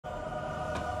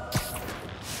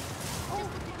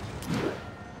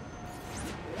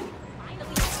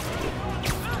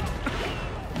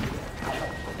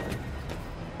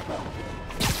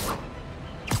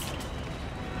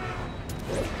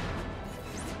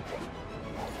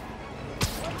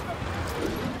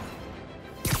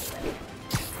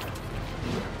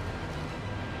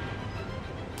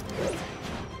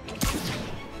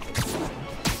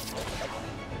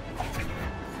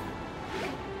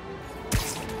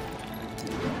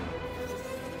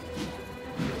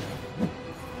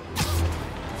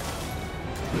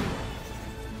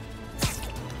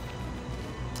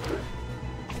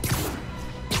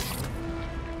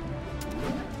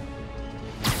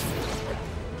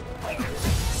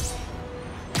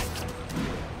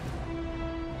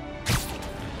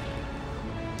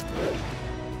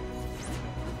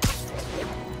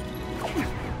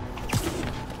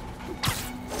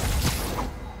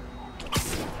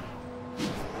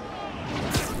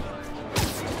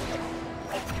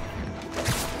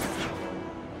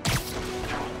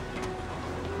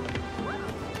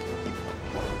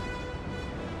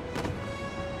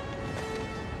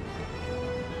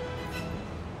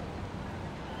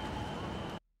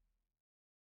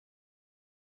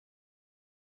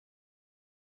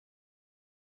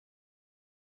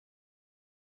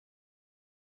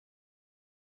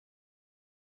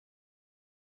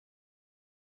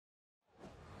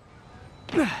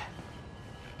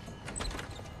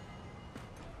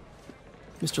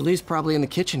Mr. Lee's probably in the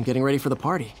kitchen getting ready for the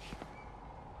party.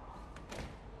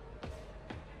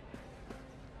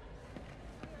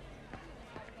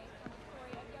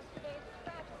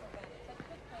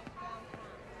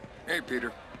 Hey,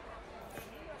 Peter.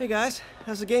 Hey guys,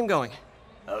 how's the game going?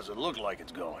 How's it look like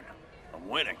it's going? I'm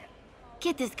winning.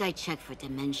 Get this guy checked for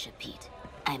dementia, Pete.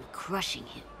 I'm crushing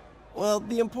him. Well,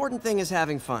 the important thing is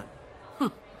having fun.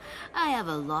 I have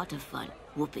a lot of fun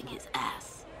whooping his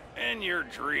ass. And your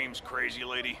dreams, crazy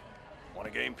lady. Want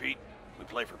a game, Pete? We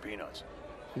play for peanuts.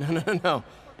 No.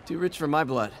 Too rich for my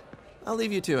blood. I'll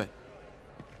leave you to it.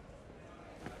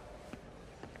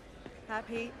 Hi,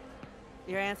 Pete.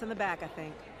 Your aunt's in the back, I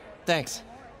think. Thanks.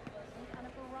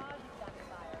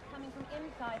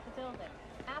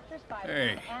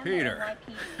 Hey, Peter.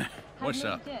 What's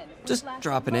up? Just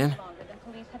dropping in.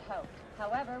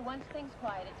 However, once things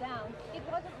quieted down, it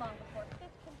wasn't long before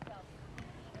Fisk himself...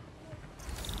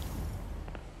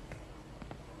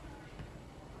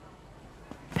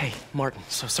 Hey, Martin,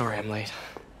 so sorry I'm late.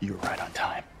 You were right on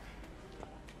time.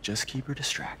 Just keep her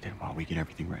distracted while we get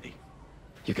everything ready.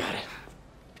 You got it.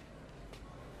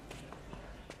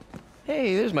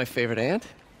 Hey, there's my favorite aunt.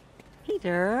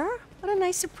 Peter, what a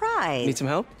nice surprise. Need some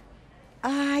help?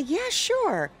 Yeah,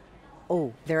 sure.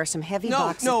 Oh, there are some heavy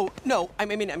boxes. No. I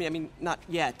mean, not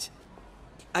yet.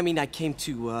 I mean, I came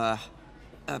to, I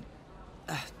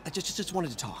just wanted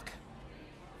to talk.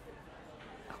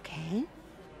 Okay.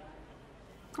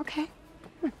 Okay.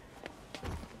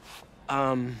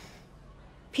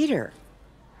 Peter,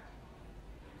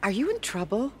 are you in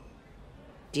trouble?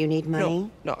 Do you need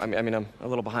money? No, I mean, I'm a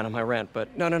little behind on my rent,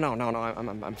 but no,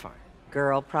 I'm fine.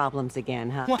 Girl problems again,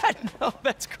 huh? What? No,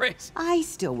 that's crazy. I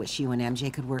still wish you and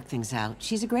MJ could work things out.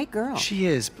 She's a great girl. She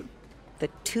is, but... The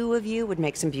two of you would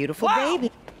make some beautiful Wow!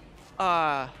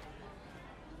 babies.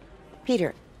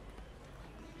 Peter,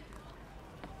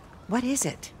 what is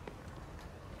it?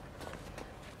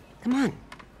 Come on,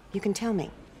 you can tell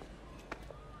me.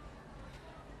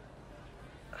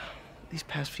 These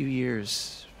past few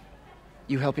years,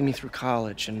 you helping me through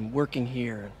college and working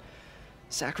here and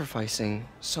sacrificing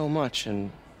so much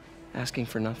and asking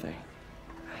for nothing.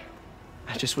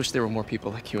 I just wish there were more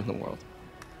people like you in the world.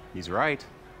 He's right.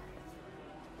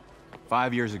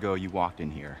 5 years ago, you walked in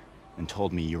here and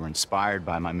told me you were inspired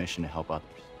by my mission to help others.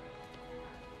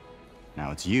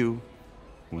 Now it's you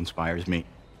who inspires me.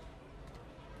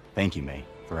 Thank you, May,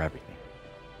 for everything.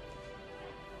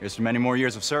 Here's to many more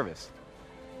years of service.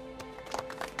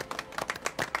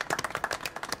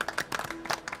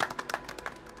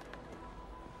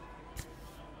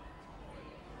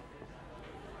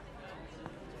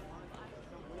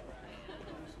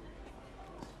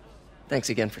 Thanks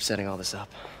again for setting all this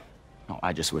up. Oh,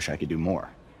 I just wish I could do more.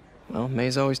 Well,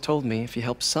 May's always told me if you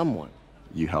help someone...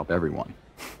 You help everyone.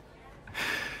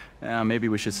 Maybe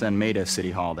we should send May to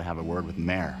City Hall to have a word with the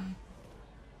mayor.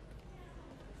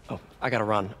 Oh, I gotta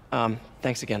run.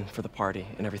 Thanks again for the party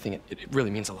and everything. It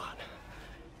really means a lot.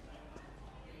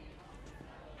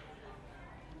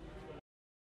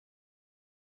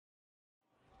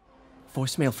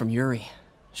 Voicemail from Yuri.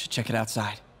 Should check it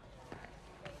outside.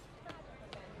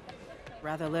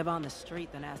 Rather live on the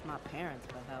street than ask my parents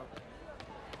for help.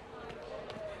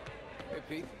 Hey,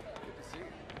 Pete. Good to see you.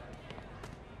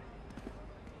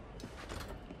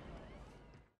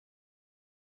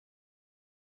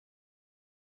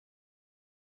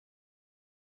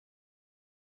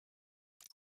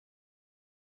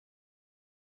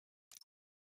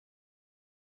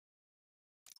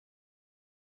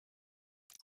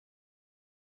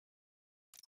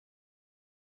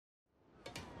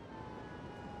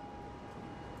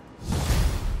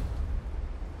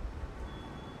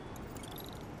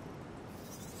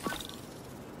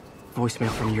 Voicemail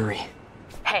from Yuri.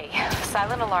 Hey,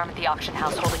 silent alarm at the auction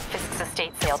house holding Fisk's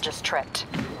estate sale just tripped.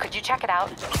 Could you check it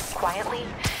out? Quietly?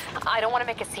 I don't want to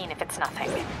make a scene if it's nothing.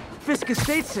 Fisk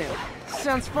estate sale.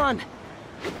 Sounds fun.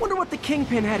 Wonder what the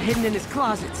Kingpin had hidden in his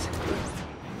closets.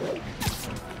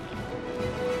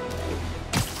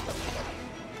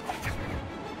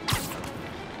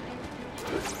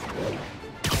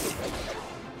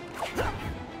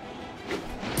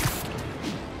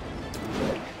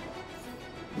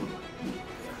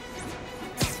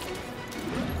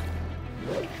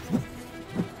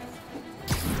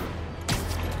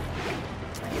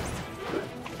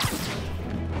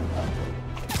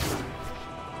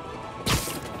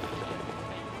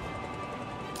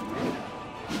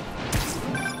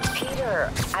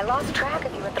 I lost track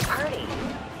of you at the party.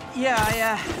 Yeah,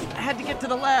 I had to get to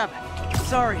the lab.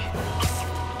 Sorry.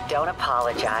 Don't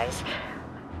apologize.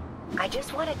 I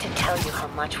just wanted to tell you how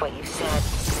much what you said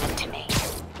meant to me.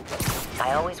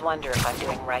 I always wonder if I'm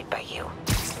doing right by you.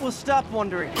 Well, stop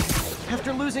wondering.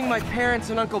 After losing my parents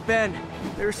and Uncle Ben,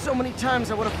 there are so many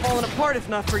times I would have fallen apart if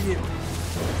not for you.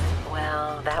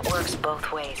 Well, that works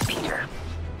both ways, Peter.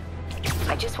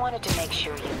 I just wanted to make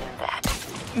sure you knew that.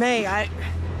 May, I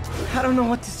don't know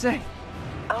what to say.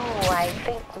 Oh, I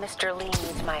think Mr. Lee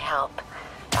needs my help.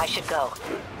 I should go.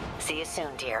 See you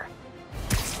soon, dear.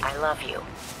 I love you.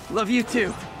 Love you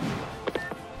too.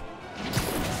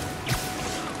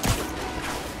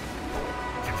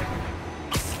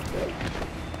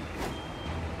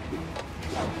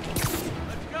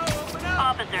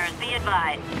 Officers, be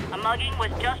advised. A mugging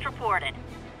was just reported.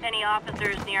 Any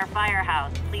officers near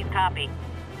Firehouse, please copy.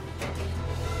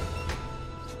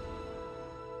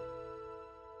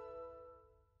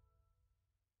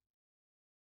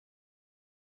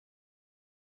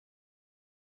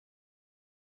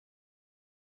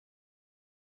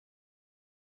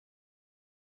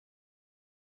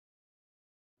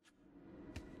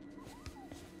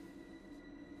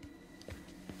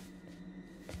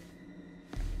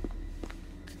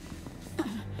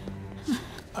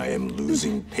 I am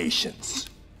losing patience.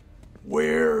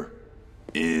 Where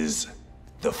is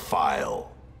the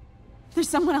file? There's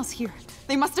someone else here.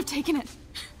 They must have taken it.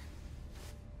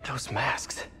 Those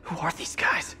masks. Who are these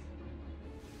guys?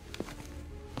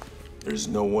 There's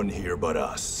no one here but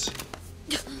us.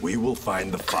 We will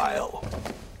find the file,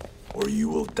 or you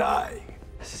will die.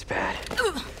 This is bad.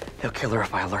 They'll kill her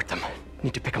if I alert them.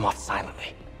 Need to pick them off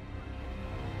silently.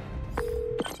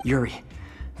 Yuri,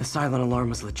 the silent alarm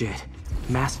was legit.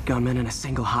 Masked gunmen and a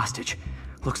single hostage.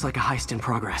 Looks like a heist in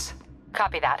progress.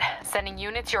 Copy that. Sending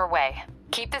units your way.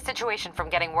 Keep the situation from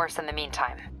getting worse in the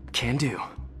meantime. Can do.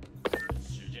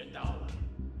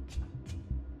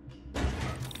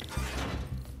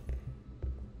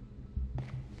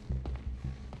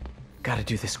 Gotta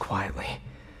do this quietly.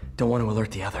 Don't want to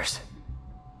alert the others.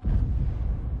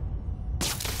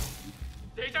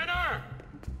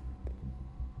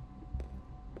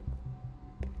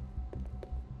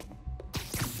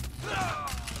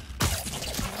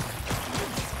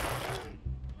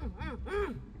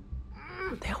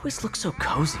 They always look so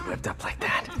cozy whipped up like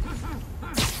that.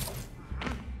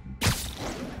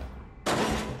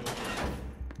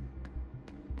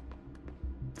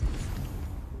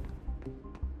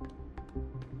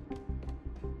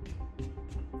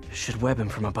 Should web him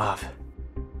from above.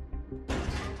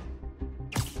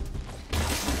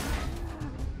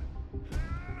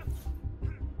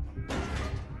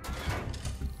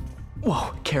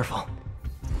 Whoa, careful.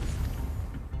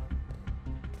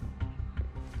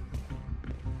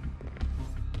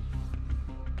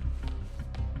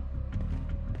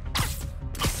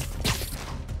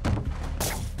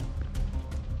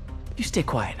 You stay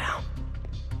quiet now.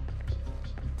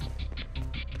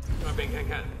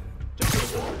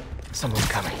 Someone's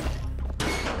coming.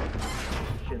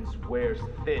 Wears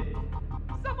thin.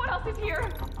 Someone else is here.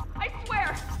 I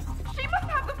swear. She must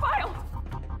have the file.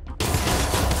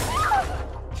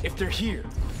 If they're here,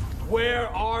 where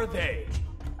are they?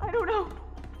 I don't know.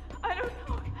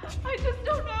 I just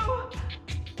don't know.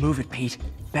 Move it, Pete.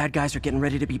 Bad guys are getting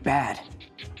ready to be bad.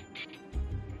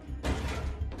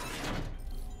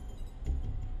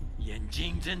 眼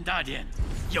睛睁大点，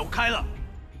有开了。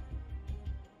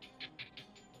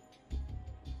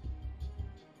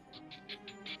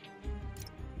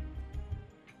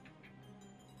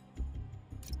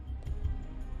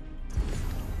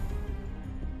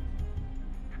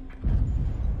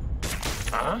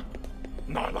啊？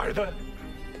哪来的？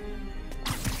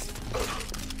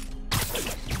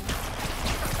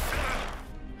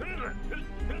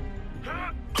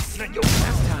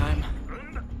 Last time.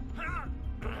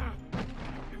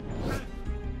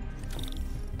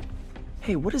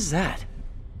 Hey, what is that?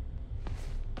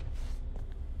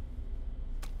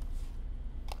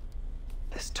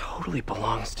 This totally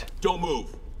belongs to... Don't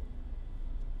move.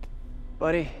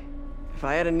 Buddy, if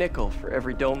I had a nickel for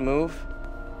every don't move...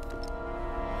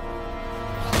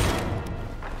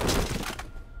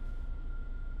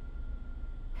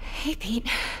 Hey, Pete.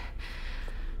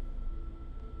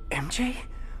 MJ?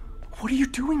 What are you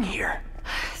doing here?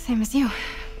 Same as you.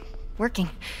 Working.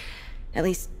 At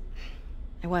least,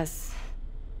 I was.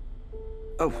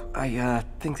 Oh, I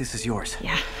think this is yours.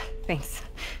 Yeah, thanks.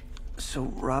 So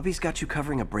Robbie's got you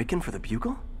covering a break-in for the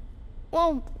Bugle?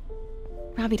 Well,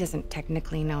 Robbie doesn't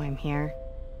technically know I'm here.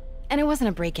 And it wasn't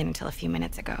a break-in until a few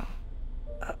minutes ago.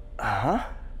 Uh-huh?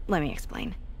 Let me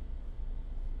explain.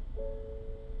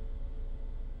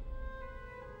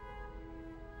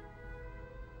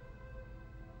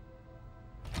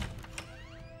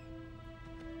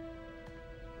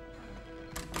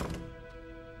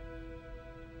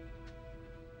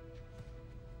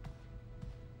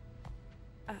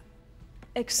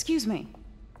 Excuse me.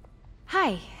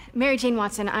 Hi, Mary Jane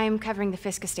Watson. I'm covering the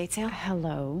Fisk estate sale.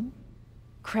 Hello.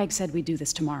 Craig said we'd do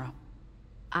this tomorrow.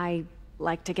 I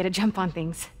like to get a jump on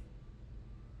things.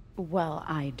 Well,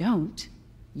 I don't.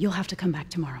 You'll have to come back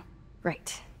tomorrow.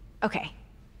 Right. Okay.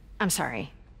 I'm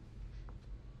sorry.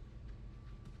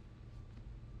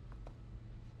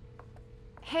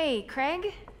 Hey,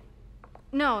 Craig?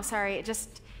 No, sorry, it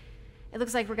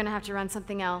looks like we're gonna have to run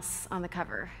something else on the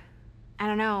cover. I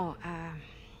don't know,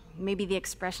 maybe the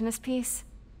expressionist piece?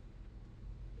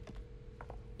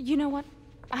 You know what?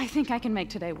 I think I can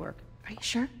make today work. Are you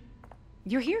sure?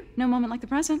 You're here. No moment like the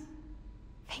present.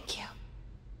 Thank you.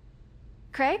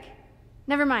 Craig?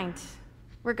 Never mind.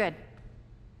 We're good.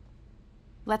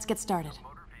 Let's get started.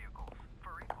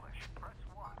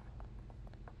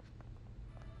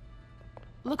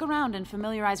 Look around and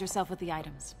familiarize yourself with the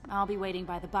items. I'll be waiting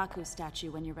by the Baku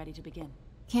statue when you're ready to begin.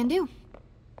 Can do.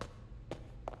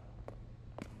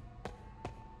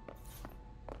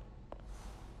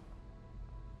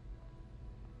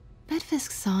 Bet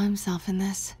Fisk saw himself in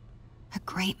this. A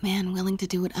great man willing to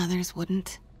do what others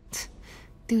wouldn't.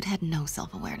 Dude had no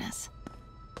self-awareness.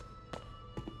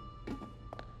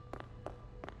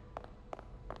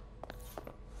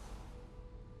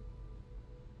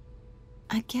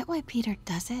 I get why Peter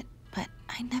does it, but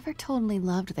I never totally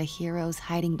loved the heroes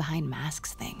hiding behind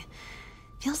masks thing.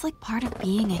 Feels like part of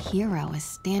being a hero is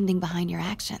standing behind your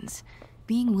actions.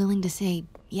 Being willing to say,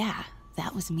 yeah,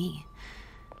 that was me.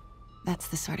 That's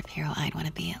the sort of hero I'd want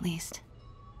to be, at least.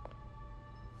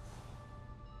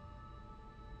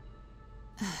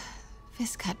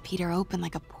 Fisk cut Peter open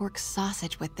like a pork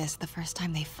sausage with this the first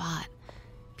time they fought.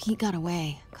 Pete got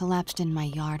away, collapsed in my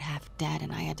yard half dead,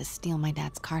 and I had to steal my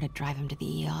dad's car to drive him to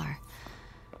the ER.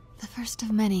 The first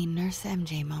of many Nurse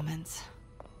MJ moments.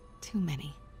 Too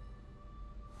many.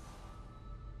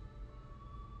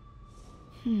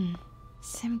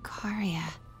 Symkaria.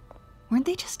 Weren't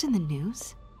they just in the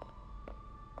news?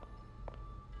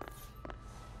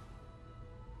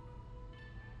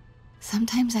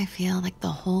 Sometimes I feel like the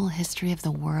whole history of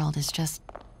the world is just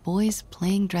boys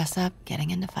playing dress up,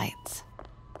 getting into fights.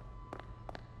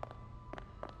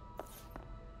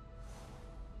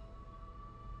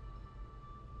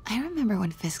 I remember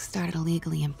when Fisk started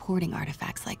illegally importing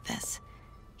artifacts like this.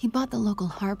 He bought the local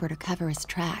harbor to cover his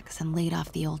tracks and laid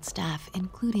off the old staff,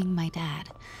 including my dad.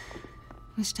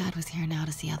 Wish Dad was here now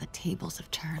to see how the tables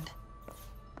have turned.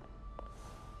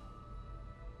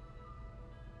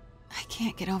 I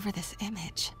can't get over this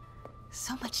image.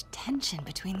 So much tension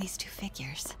between these two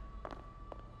figures.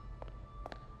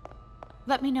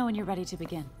 Let me know when you're ready to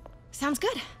begin. Sounds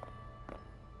good.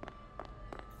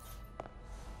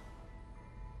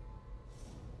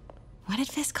 What did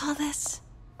Fisk call this?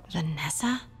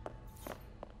 Vanessa?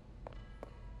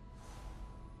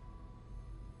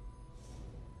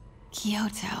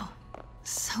 Kyoto.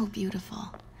 So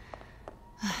beautiful.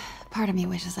 Part of me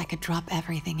wishes I could drop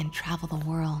everything and travel the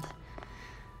world.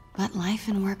 But life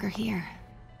and work are here.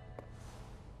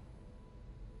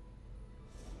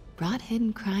 Brought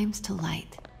hidden crimes to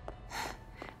light.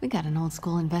 We got an old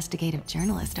school investigative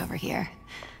journalist over here.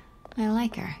 I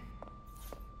like her.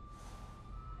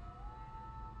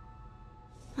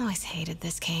 Always hated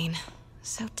this cane.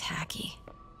 So tacky.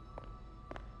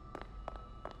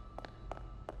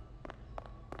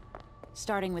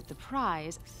 Starting with the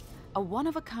prize, a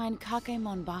one-of-a-kind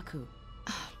Kakemon Baku.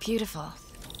 Oh, beautiful.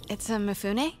 It's a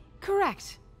Mifune?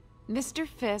 Correct. Mr.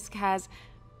 Fisk has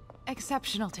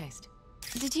exceptional taste.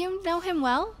 Did you know him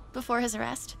well before his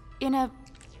arrest? In a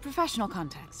professional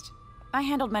context. I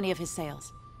handled many of his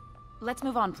sales. Let's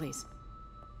move on, please.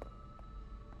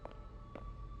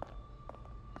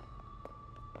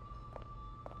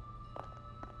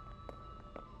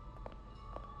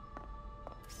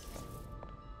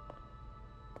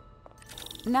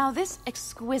 Now, this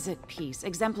exquisite piece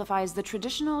exemplifies the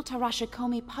traditional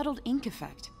Tarashikomi puddled ink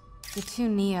effect. The two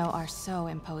Neo are so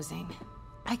imposing.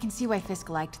 I can see why Fisk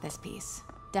liked this piece.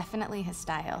 Definitely his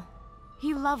style.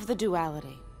 He loved the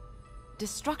duality.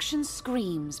 Destruction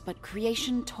screams, but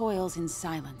creation toils in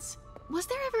silence. Was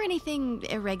there ever anything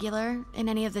irregular in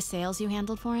any of the sales you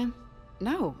handled for him?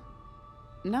 No.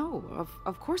 No,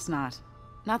 of course not.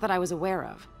 Not that I was aware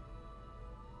of.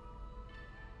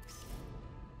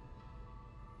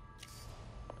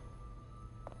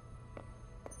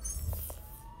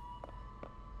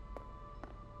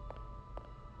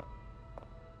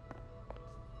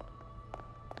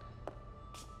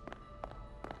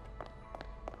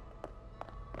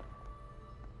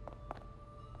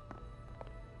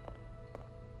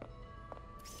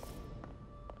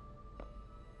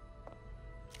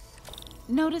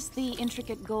 Notice the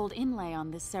intricate gold inlay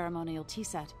on this ceremonial tea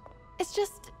set. It's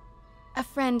just... a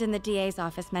friend in the DA's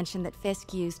office mentioned that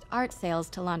Fisk used art sales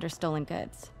to launder stolen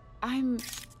goods. I'm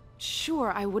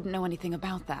sure I wouldn't know anything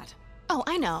about that. Oh,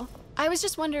 I know. I was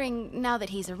just wondering, now that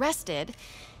he's arrested,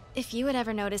 if you had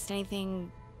ever noticed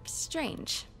anything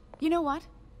strange. You know what?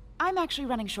 I'm actually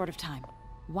running short of time.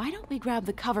 Why don't we grab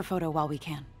the cover photo while we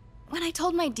can? When I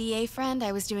told my DA friend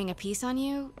I was doing a piece on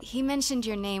you, he mentioned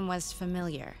your name was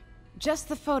familiar. Just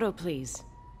the photo, please.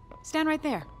 Stand right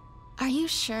there. Are you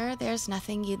sure there's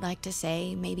nothing you'd like to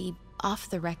say, maybe off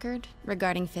the record,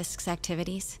 regarding Fisk's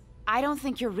activities? I don't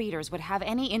think your readers would have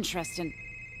any interest in...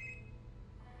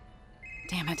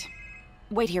 Damn it.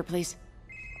 Wait here, please.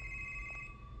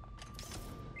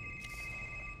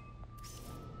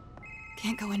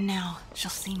 Can't go in now.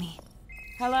 She'll see me.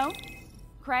 Hello?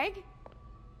 Craig?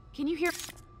 Can you hear...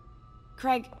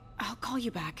 Craig, I'll call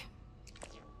you back.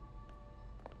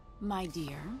 My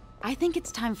dear, I think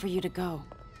it's time for you to go.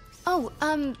 Oh,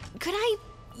 could I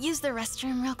use the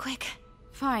restroom real quick?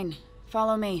 Fine.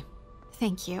 Follow me.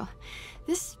 Thank you.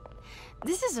 This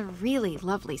is a really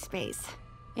lovely space.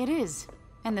 It is.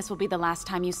 And this will be the last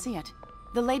time you see it.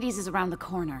 The ladies is around the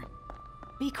corner.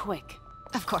 Be quick.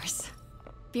 Of course.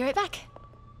 Be right back.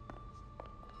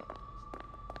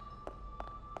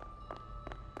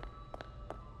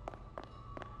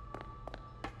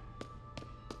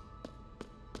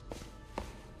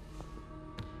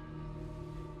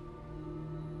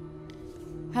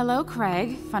 Hello,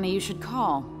 Craig. Funny you should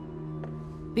call.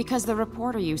 Because the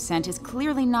reporter you sent is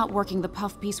clearly not working the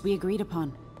puff piece we agreed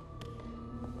upon.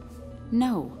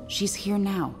 No, she's here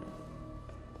now.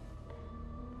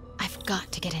 I've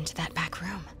got to get into that back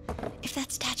room. If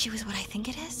that statue is what I think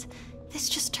it is, this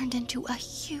just turned into a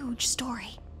huge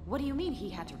story. What do you mean he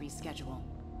had to reschedule?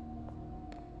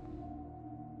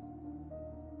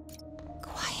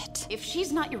 Quiet. If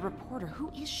she's not your reporter,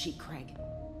 who is she, Craig?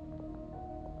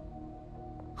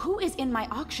 Who is in my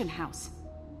auction house?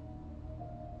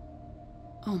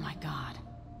 Oh my God.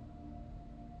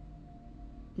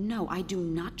 No, I do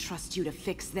not trust you to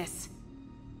fix this.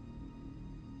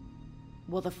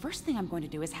 Well, the first thing I'm going to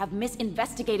do is have Miss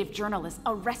Investigative Journalist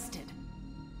arrested.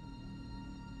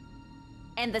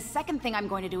 And the second thing I'm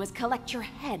going to do is collect your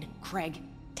head, Craig.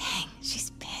 Dang, she's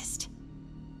pissed.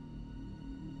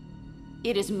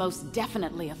 It is most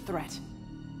definitely a threat.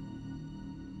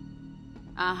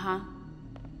 Uh-huh.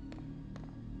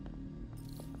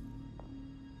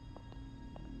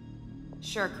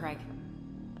 Sure, Craig.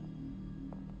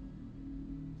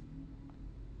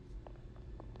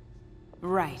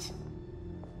 Right.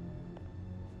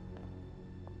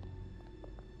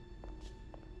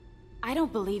 I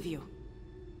don't believe you.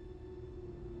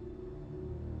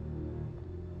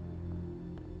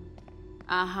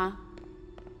 Uh-huh.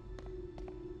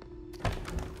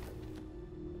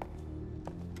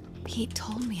 Pete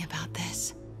told me about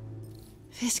this.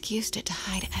 Fisk used it to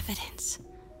hide evidence.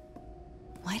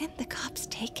 Why didn't the cops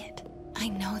take it? I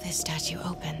know this statue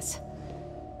opens,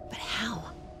 but how?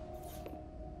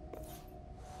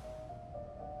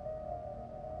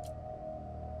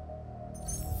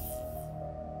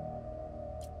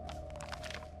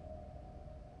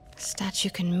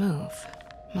 Statue can move.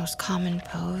 Most common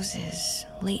pose is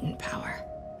latent power.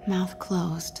 Mouth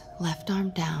closed, left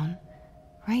arm down,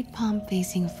 right palm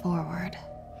facing forward.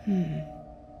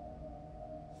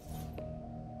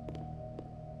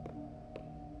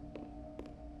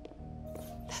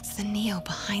 That's the Neo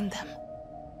behind them.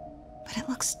 But it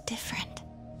looks different.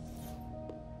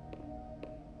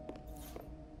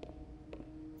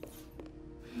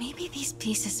 Maybe these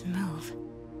pieces move.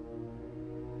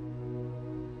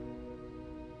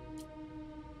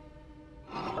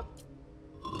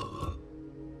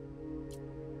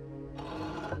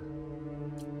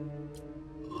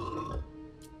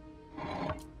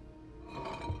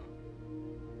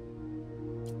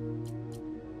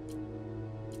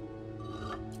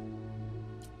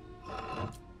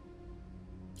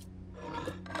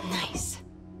 Nice.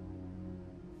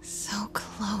 So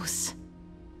close.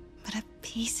 But a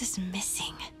piece is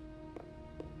missing.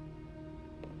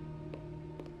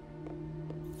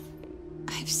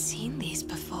 I've seen these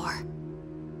before.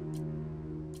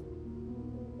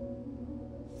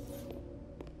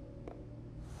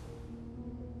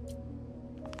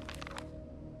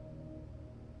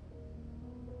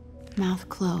 Mouth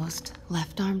closed,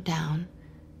 left arm down,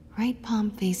 right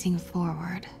palm facing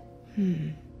forward.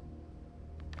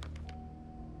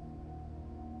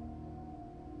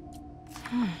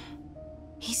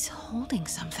 He's holding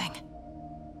something.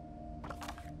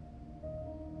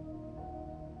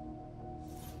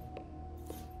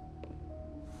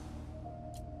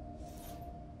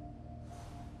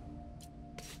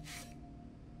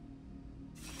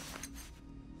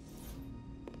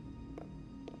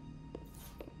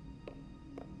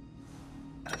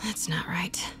 That's not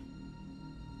right.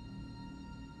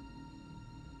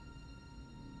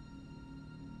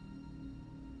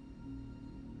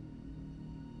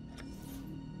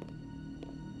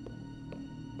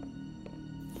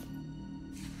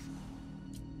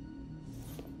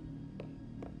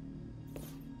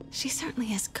 She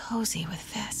certainly is cozy with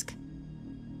Fisk.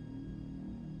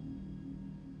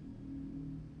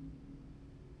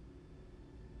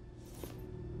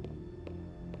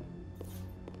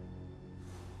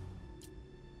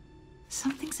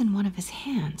 Something's in one of his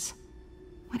hands.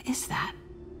 What is that?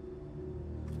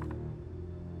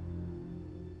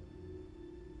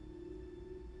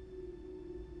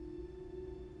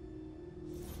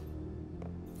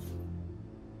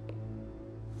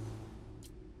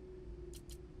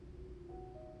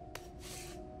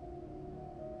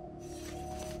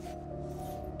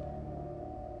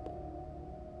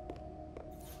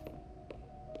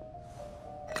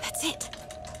 That's it.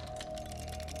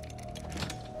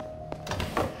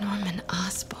 Norman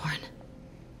Osborn.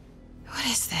 What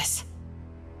is this?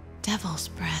 Devil's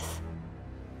breath.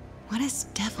 What is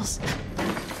devil's...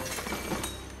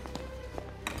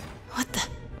 What the...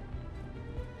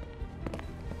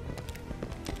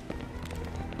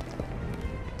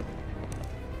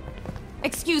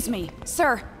 Excuse me,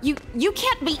 sir. You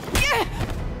can't be...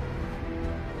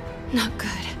 Not good.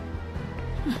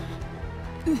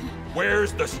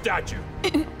 Where's the statue?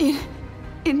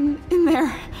 In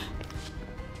there.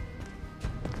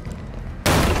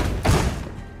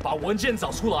 把文件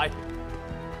找出来。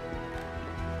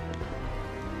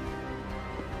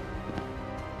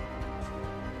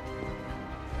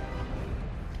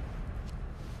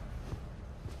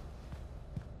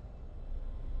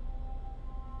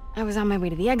 I was on my way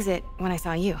to the exit when I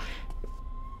saw you.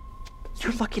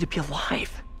 You're lucky to be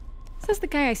alive. Says the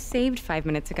guy I saved 5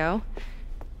 minutes ago.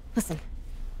 Listen,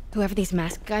 whoever these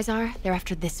masked guys are, they're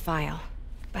after this file.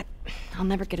 But I'll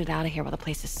never get it out of here while the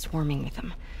place is swarming with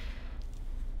them.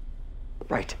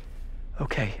 Right.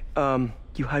 Okay,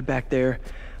 you hide back there.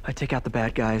 I take out the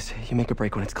bad guys. You make a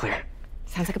break when it's clear.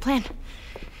 Sounds like a plan.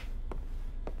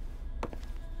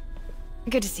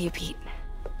 Good to see you, Pete.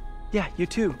 Yeah, you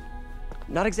too.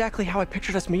 Not exactly how I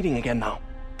pictured us meeting again, though.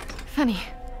 Funny.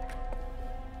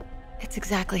 It's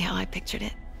exactly how I pictured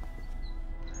it.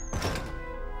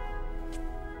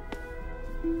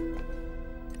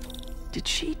 Did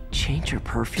she change her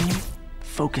perfume?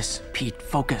 Focus, Pete,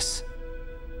 focus.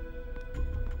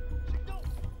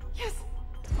 Yes.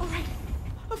 All right.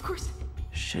 Of course.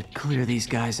 Should clear these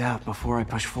guys out before I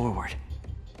push forward.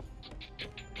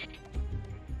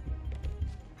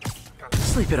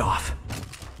 Sleep it off.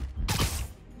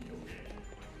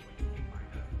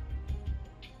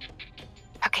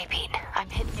 Okay, Pete. I'm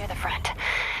hidden near the front.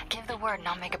 Give the word and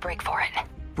I'll make a break for it.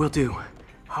 Will do.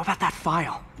 How about that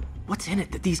file? What's in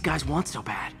it that these guys want so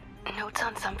bad? Notes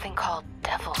on something called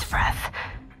Devil's Breath.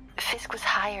 Fisk was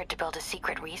hired to build a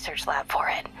secret research lab for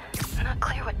it. Not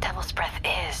clear what Devil's Breath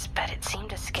is, but it seemed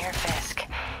to scare Fisk.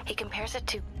 He compares it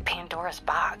to Pandora's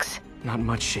box. Not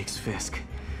much shakes Fisk.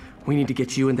 We need to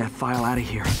get you and that file out of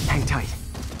here. Hang tight.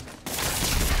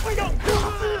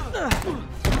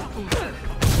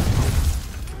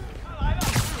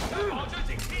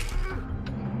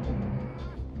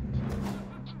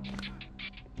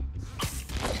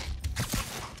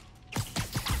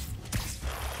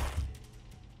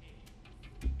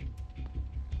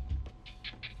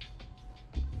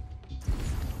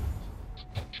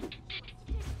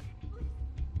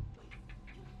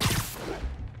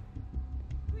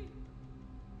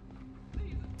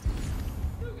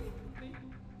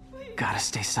 Gotta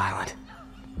stay silent.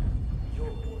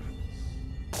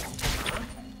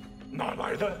 哪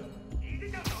来的？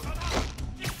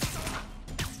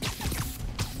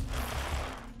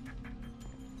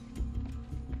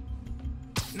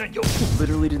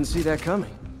 Literally didn't see that coming.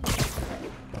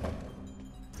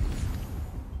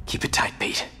 Keep it tight,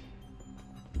 Pete.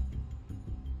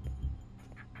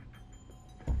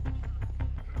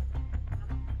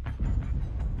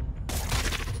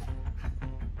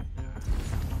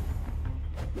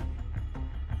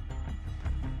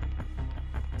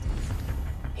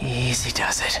 Easy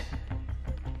does it.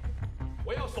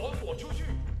 我要锁锁出去，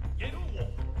引我。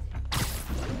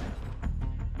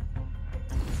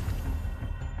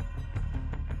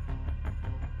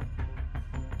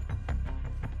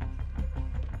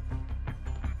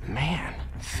 Man,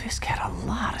 Fisk had a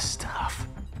lot of stuff.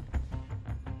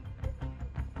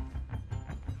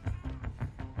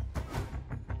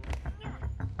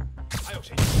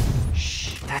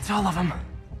 Shh, that's all of them.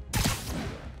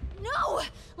 No!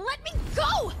 Let me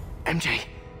go! MJ.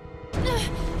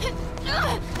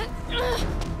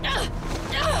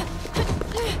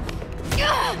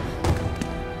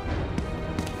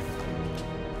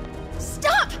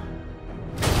 Stop!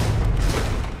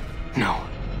 No.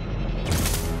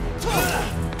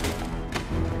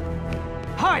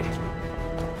 Hide!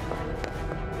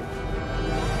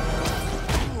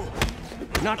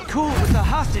 Not cool with the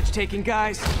hostage-taking,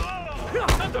 guys.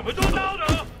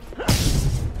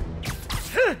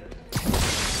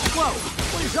 Whoa,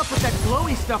 what is up with that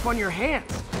glowy stuff on your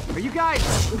hands? Are you guys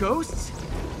ghosts?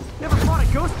 Never fought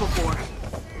a ghost before.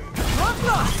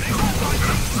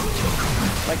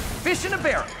 Like fish in a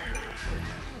barrel.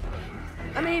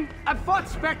 I mean, I've fought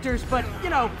specters, but, you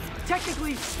know,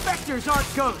 technically, specters aren't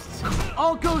ghosts.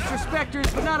 All ghosts are specters,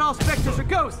 but not all specters are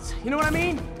ghosts. You know what I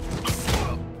mean?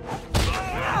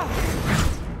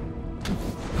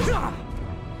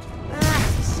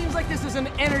 Seems like this is an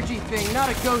energy thing, not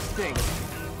a ghost thing.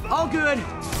 All good.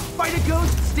 Fight a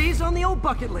ghost stays on the old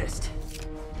bucket list.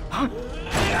 Huh?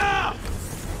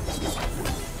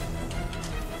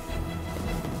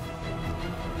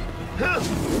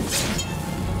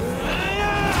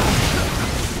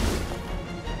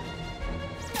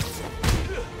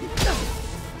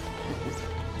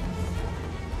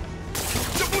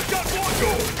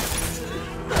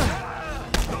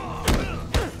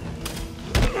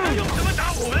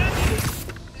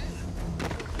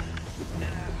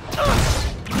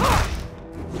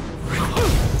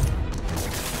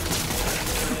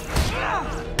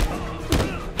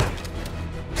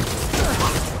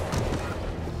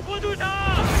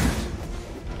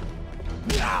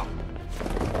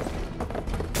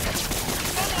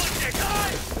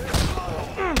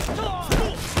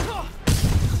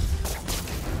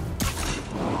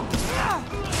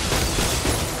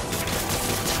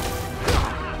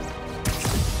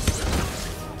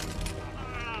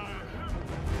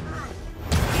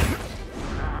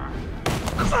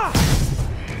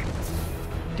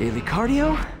 Daily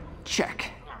cardio?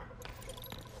 Check.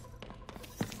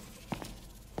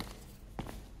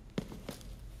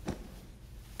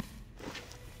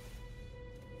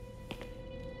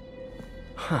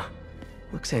 Huh.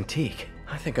 Looks antique.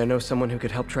 I think I know someone who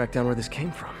could help track down where this came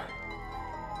from.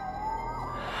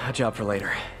 A job for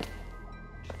later.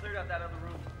 Cleared out that other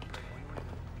room.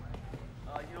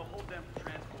 Hold them for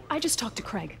transport. I just talked to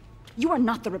Craig. You are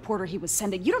not the reporter he was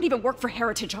sending. You don't even work for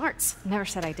Heritage Arts. Never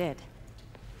said I did.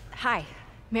 Hi,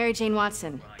 Mary Jane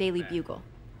Watson, Daily Bugle.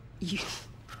 You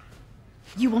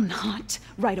will not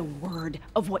write a word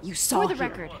of what you saw For the here.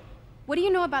 record, what do you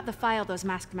know about the file those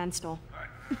masked men stole?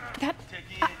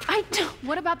 I don't...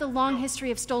 What about the long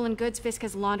history of stolen goods Fisk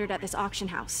has laundered at this auction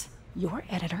house? Your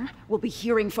editor will be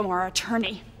hearing from our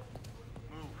attorney.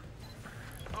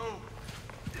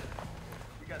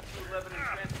 We got 211 in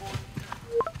transport.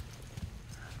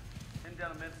 Heading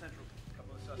down to Med Central. A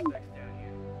couple of suspects down here.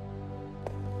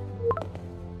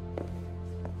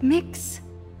 Mix?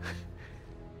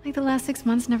 Like the last 6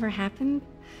 months never happened?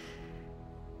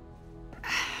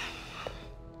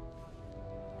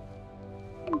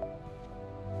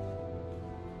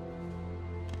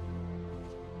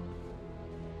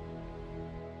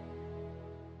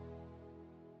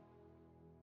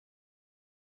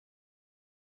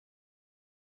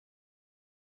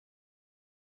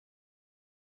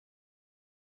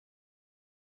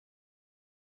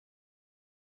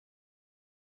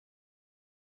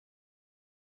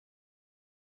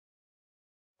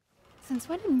 Since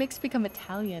when did Mix become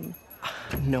Italian?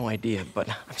 No idea, but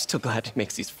I'm still glad he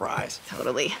makes these fries.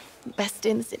 Totally. Best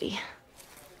in the city.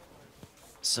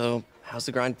 So, how's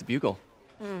the grind at the Bugle?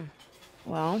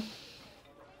 Well,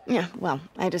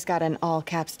 I just got an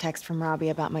all-caps text from Robbie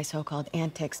about my so-called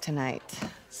antics tonight.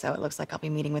 So it looks like I'll be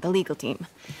meeting with a legal team.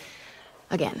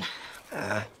 Again.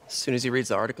 As soon as he reads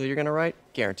the article you're gonna write,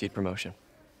 guaranteed promotion.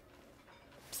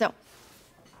 So,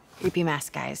 creepy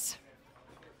mask guys.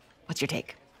 What's your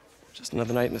take? Just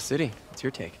another night in the city. What's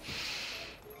your take?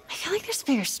 I feel like there's a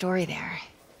bigger story there.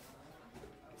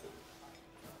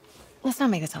 Let's not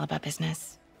make this all about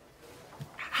business.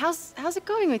 How's it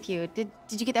going with you? Did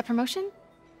you get that promotion?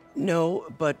 No,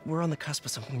 but we're on the cusp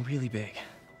of something really big.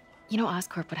 You know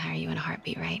Oscorp would hire you in a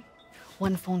heartbeat, right?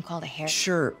 One phone call to Harry.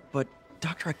 Sure, but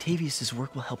Dr. Octavius's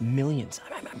work will help millions.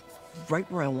 I'm right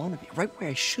where I want to be, right where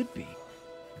I should be.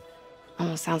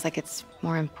 Almost sounds like it's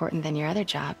more important than your other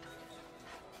job.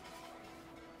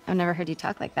 I've never heard you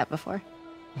talk like that before.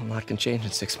 A lot can change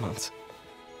in 6 months.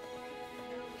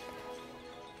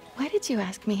 Why did you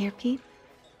ask me here, Pete?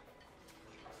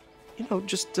 You know,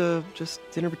 just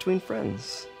dinner between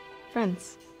friends.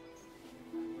 Friends.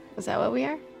 Is that what we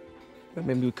are? Well,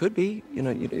 maybe we could be, you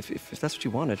know, if that's what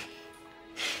you wanted.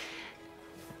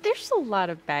 There's a lot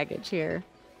of baggage here.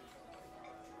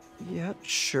 Yeah,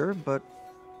 sure, but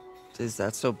Is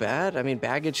that so bad? I mean,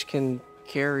 baggage can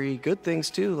carry good things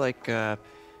too, like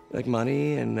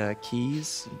money and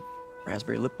keys, and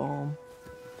raspberry lip balm.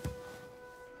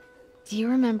 Do you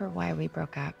remember why we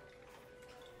broke up?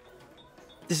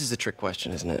 This is a trick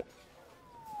question, isn't it?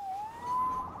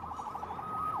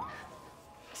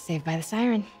 Saved by the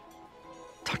siren.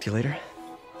 Talk to you later.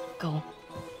 Go.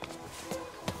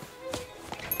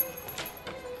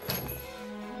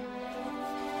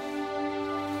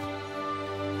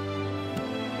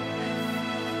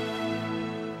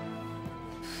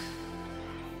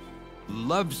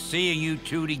 Love seeing you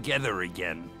two together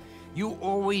again. You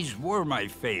always were my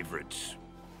favorites.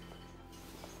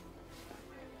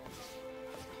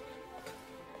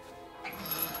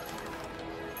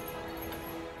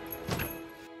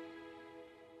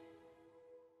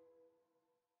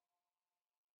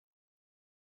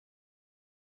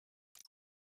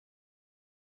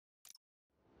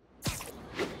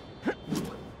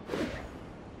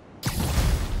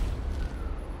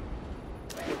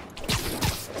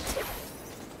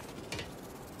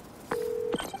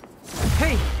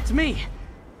 Hey, it's me.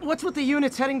 What's with the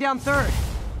units heading down 3rd?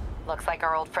 Looks like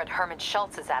our old friend Herman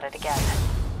Schultz is at it again.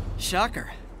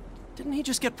 Shocker. Didn't he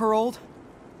just get paroled?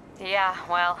 Yeah,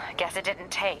 well, guess it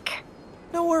didn't take.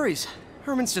 No worries.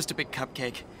 Herman's just a big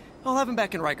cupcake. I'll have him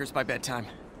back in Rikers by bedtime.